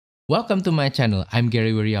Welcome to my channel, I'm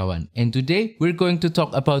Gary Wiriawan, and today we're going to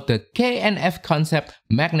talk about the K&F Concept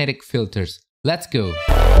Magnetic Filters. Let's go!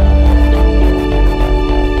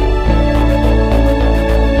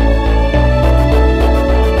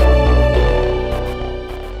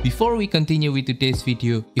 Before we continue with today's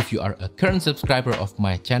video, if you are a current subscriber of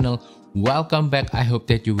my channel, welcome back. I hope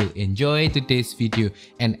that you will enjoy today's video,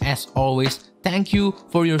 and as always, thank you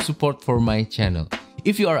for your support for my channel.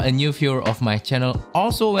 If you are a new viewer of my channel,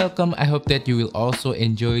 also welcome. I hope that you will also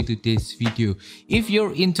enjoy today's video. If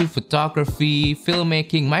you're into photography,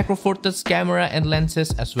 filmmaking, micro four thirds camera and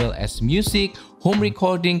lenses, as well as music, home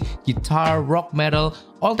recording, guitar, rock, metal,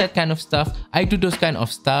 all that kind of stuff, I do those kind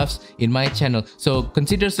of stuffs in my channel. So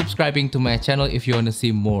consider subscribing to my channel if you want to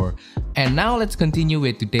see more. And now let's continue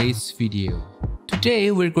with today's video. Today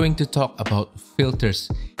we're going to talk about filters.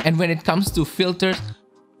 And when it comes to filters,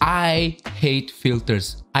 I hate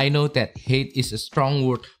filters. I know that hate is a strong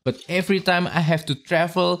word, but every time I have to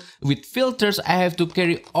travel with filters, I have to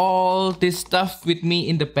carry all this stuff with me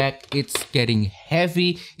in the bag. It's getting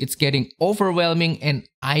heavy, it's getting overwhelming, and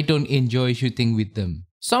I don't enjoy shooting with them.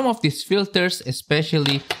 Some of these filters,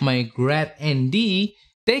 especially my Grad ND,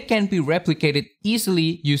 they can be replicated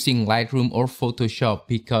easily using Lightroom or Photoshop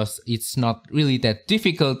because it's not really that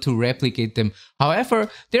difficult to replicate them. However,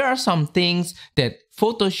 there are some things that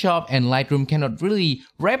Photoshop and Lightroom cannot really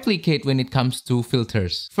replicate when it comes to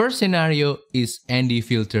filters. First scenario is ND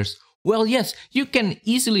filters. Well, yes, you can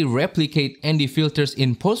easily replicate ND filters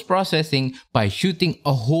in post-processing by shooting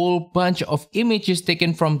a whole bunch of images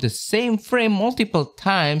taken from the same frame multiple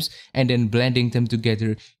times and then blending them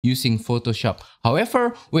together using Photoshop.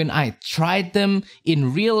 However, when I tried them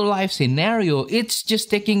in real life scenario, it's just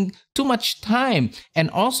taking too much time. And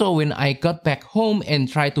also when I got back home and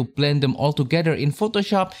tried to blend them all together in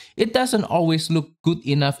Photoshop, it doesn't always look good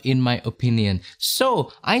enough in my opinion.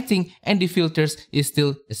 So I think ND filters is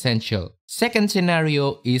still essential. Second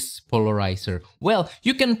scenario is polarizer. Well,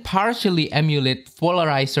 you can partially emulate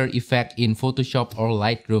polarizer effect in Photoshop or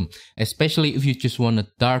Lightroom, especially if you just want to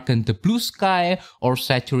darken the blue sky or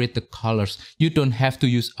saturate the colors. You don't have to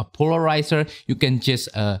use a polarizer. You can just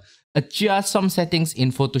adjust some settings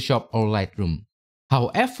in Photoshop or Lightroom.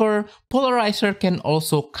 However, polarizer can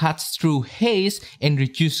also cut through haze and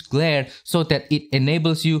reduce glare so that it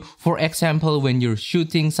enables you, for example, when you're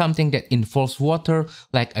shooting something that involves water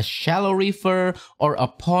like a shallow river or a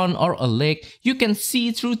pond or a lake, you can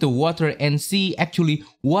see through the water and see actually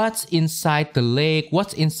what's inside the lake,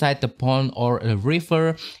 what's inside the pond or a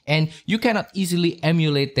river, and you cannot easily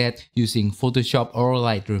emulate that using Photoshop or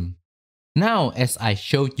Lightroom. Now, as I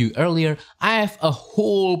showed you earlier, I have a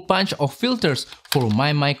whole bunch of filters for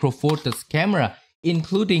my micro four thirds camera,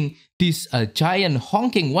 including this giant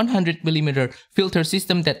honking 100mm filter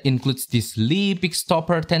system that includes this Lee Big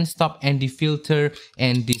Stopper 10-stop ND filter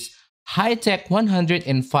and this Hitech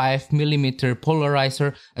 105mm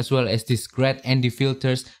polarizer, as well as this Grad ND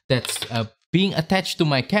filters that's being attached to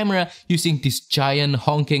my camera using this giant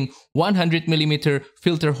honking 100mm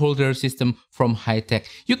filter holder system from Hitech.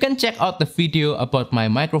 You can check out the video about my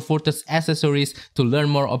micro four thirds accessories to learn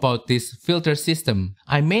more about this filter system.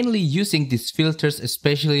 I'm mainly using these filters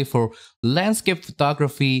especially for landscape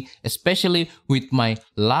photography, especially with my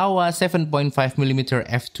Laowa 7.5mm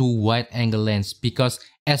f2 wide angle lens, because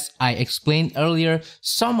as I explained earlier,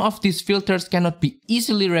 some of these filters cannot be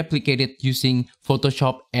easily replicated using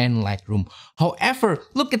Photoshop and Lightroom. However,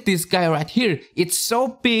 look at this guy right here. It's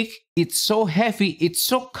so big, it's so heavy, it's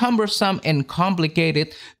so cumbersome and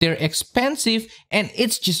complicated. They're expensive and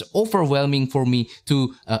it's just overwhelming for me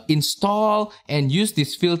to install and use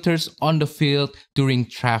these filters on the field during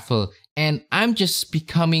travel. And I'm just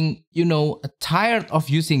becoming, tired of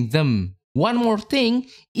using them. One more thing,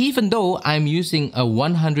 even though I'm using a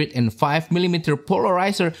 105mm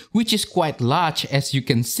polarizer, which is quite large as you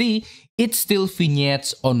can see, it still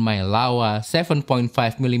vignettes on my Laowa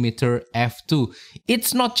 7.5mm f2.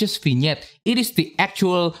 It's not just vignette, it is the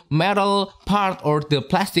actual metal part or the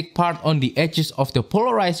plastic part on the edges of the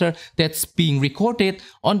polarizer that's being recorded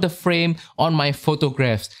on the frame on my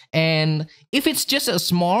photographs. And if it's just a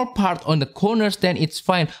small part on the corners, then it's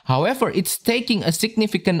fine. However, it's taking a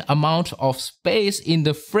significant amount of space in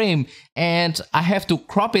the frame and I have to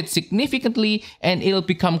crop it significantly and it'll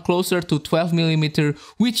become closer to 12mm,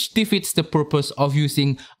 which defeats the purpose of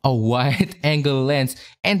using a wide angle lens,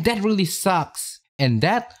 and that really sucks. And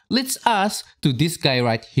that leads us to this guy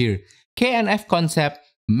right here, K&F Concept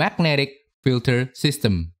Magnetic Filter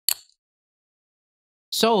System.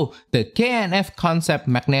 So the K&F Concept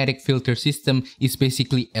Magnetic Filter System is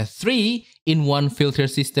basically a 3-in-1 filter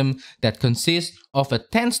system that consists of a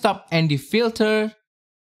 10-stop ND filter,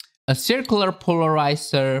 a circular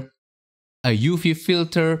polarizer, a UV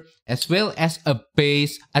filter, as well as a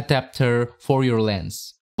base adapter for your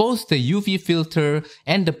lens. Both the UV filter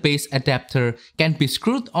and the base adapter can be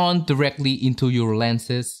screwed on directly into your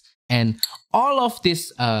lenses, and all of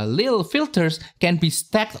these little filters can be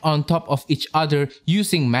stacked on top of each other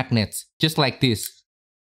using magnets, just like this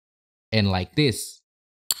and like this.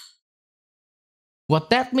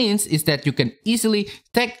 What that means is that you can easily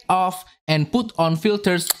take off and put on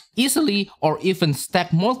filters easily, or even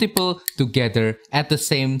stack multiple together at the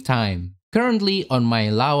same time. Currently on my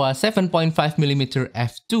Laowa 7.5mm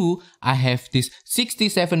f2, I have this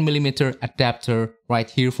 67mm adapter right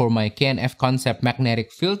here for my K&F Concept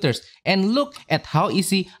magnetic filters, and look at how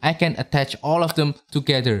easy I can attach all of them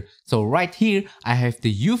together. So right here I have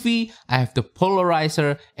the UV, I have the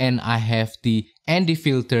polarizer, and I have the ND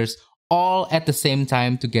filters all at the same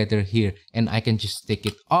time together here, and I can just take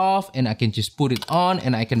it off and I can just put it on,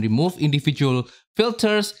 and I can remove individual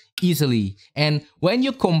filters easily. And when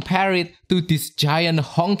you compare it to this giant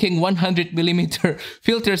honking 100mm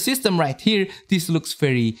filter system right here, this looks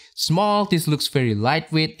very small, this looks very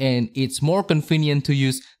lightweight, and it's more convenient to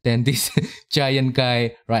use than this giant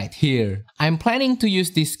guy right here. I'm planning to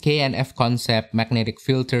use this K&F Concept magnetic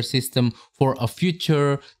filter system for a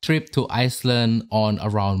future trip to Iceland on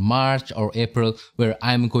around March or April, where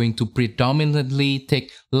I'm going to predominantly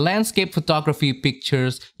take landscape photography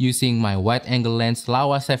pictures using my wide angle lens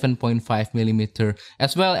Laowa 7.5mm,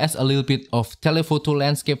 as well as a little bit of telephoto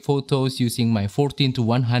landscape photos using my 14 to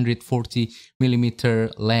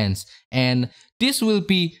 140mm lens. And this will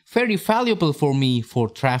be very valuable for me for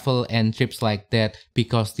travel and trips like that,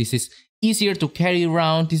 because this is easier to carry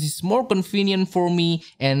around, this is more convenient for me.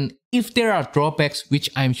 And if there are drawbacks, which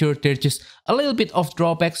I'm sure there's just a little bit of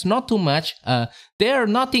drawbacks, not too much, they are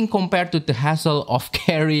nothing compared to the hassle of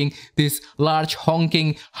carrying this large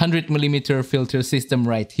honking 100mm filter system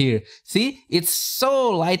right here. See, it's so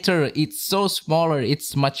lighter, it's so smaller,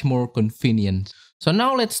 it's much more convenient. So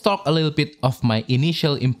now let's talk a little bit of my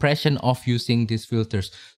initial impression of using these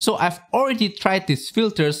filters. So I've already tried these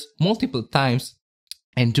filters multiple times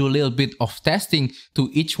and do a little bit of testing to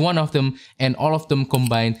each one of them, and all of them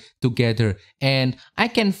combined together. And I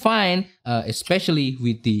can find, especially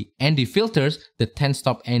with the ND filters, the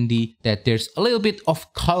 10-stop ND, that there's a little bit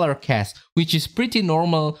of color cast, which is pretty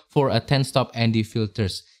normal for a 10-stop ND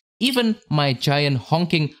filters. Even my giant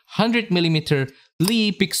honking 100mm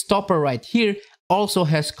Lee big stopper right here also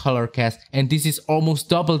has color cast, and this is almost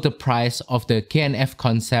double the price of the K&F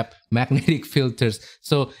Concept magnetic filters.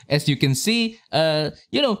 So as you can see,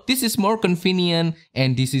 this is more convenient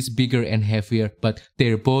and this is bigger and heavier, but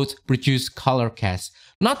they both produce color cast.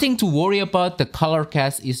 Nothing to worry about, the color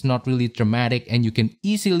cast is not really dramatic and you can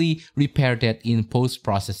easily repair that in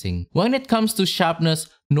post-processing. When it comes to sharpness,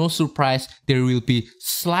 no surprise, there will be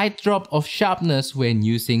slight drop of sharpness when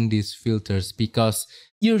using these filters, because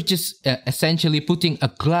you're just essentially putting a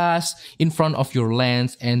glass in front of your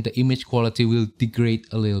lens and the image quality will degrade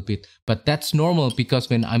a little bit. But that's normal, because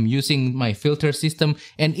when I'm using my filter system,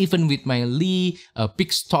 and even with my Lee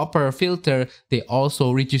big stopper filter, they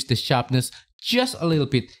also reduce the sharpness just a little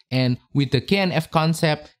bit. And with the K&F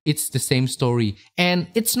Concept, it's the same story. And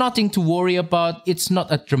it's nothing to worry about. It's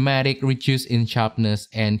not a dramatic reduce in sharpness,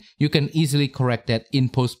 and you can easily correct that in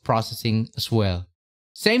post-processing as well.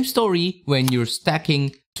 Same story when you're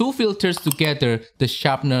stacking two filters together, the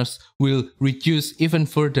sharpness will reduce even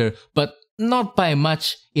further, but not by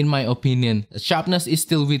much in my opinion. The sharpness is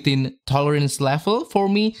still within tolerance level for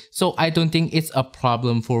me, so I don't think it's a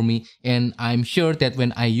problem for me, and I'm sure that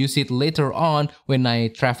when I use it later on when I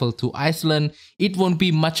travel to Iceland, it won't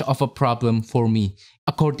be much of a problem for me,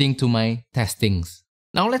 according to my testings.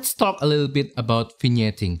 Now let's talk a little bit about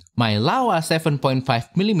vignetting. My Laowa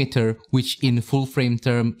 7.5mm, which in full frame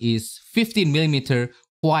term is 15mm,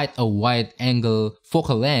 quite a wide angle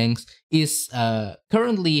focal length, is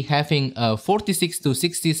currently having a 46 to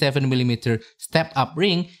 67mm step up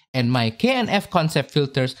ring, and my K&F Concept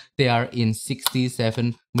filters, they are in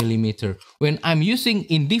 67mm. When I'm using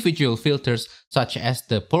individual filters such as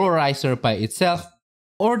the polarizer by itself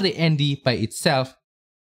or the ND by itself,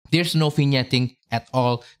 there's no vignetting at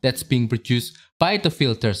all that's being produced by the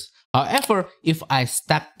filters. However, if I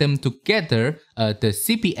stack them together, the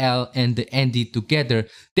CPL and the ND together,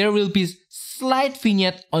 there will be slight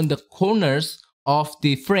vignette on the corners of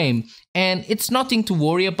the frame, and it's nothing to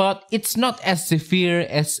worry about. It's not as severe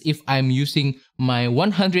as if I'm using my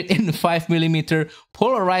 105mm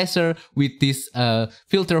polarizer with this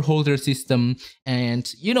filter holder system,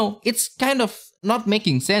 and it's kind of not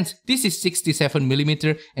making sense. This is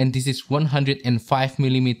 67mm and this is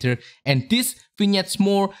 105mm, and this vignettes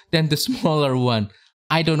more than the smaller one.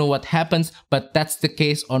 I don't know what happens, but that's the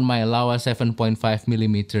case on my Laowa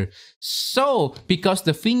 7.5mm. So, because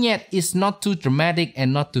the vignette is not too dramatic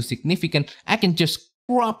and not too significant, I can just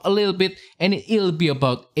crop a little bit and it'll be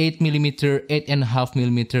about 8mm,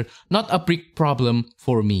 8.5mm, not a big problem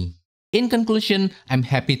for me. In conclusion, I'm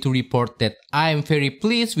happy to report that I am very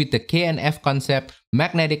pleased with the K&F Concept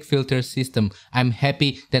magnetic filter system. I'm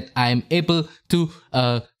happy that I'm able to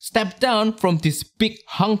step down from this big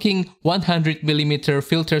honking 100mm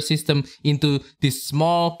filter system into this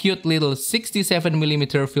small cute little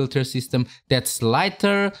 67mm filter system that's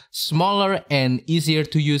lighter, smaller and easier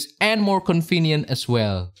to use and more convenient as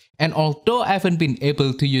well. And although I haven't been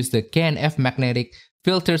able to use the K&F magnetic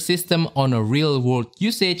filter system on a real world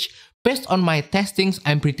usage, based on my testings,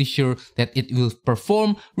 I'm pretty sure that it will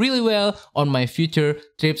perform really well on my future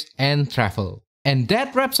trips and travel. And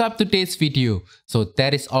that wraps up today's video. So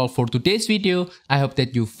that is all for today's video. I hope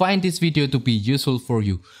that you find this video to be useful for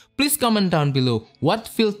you. Please comment down below what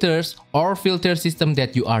filters or filter system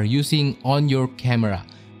that you are using on your camera.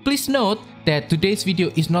 Please note that today's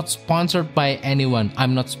video is not sponsored by anyone.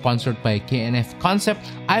 I'm not sponsored by K&F Concept.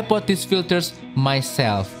 I bought these filters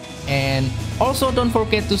myself. And also don't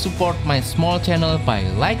forget to support my small channel by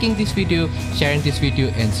liking this video, sharing this video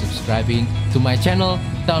and subscribing to my channel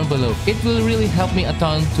down below. It will really help me a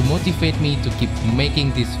ton to motivate me to keep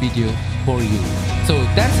making this video for you. So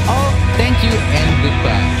that's all. Thank you and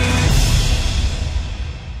goodbye.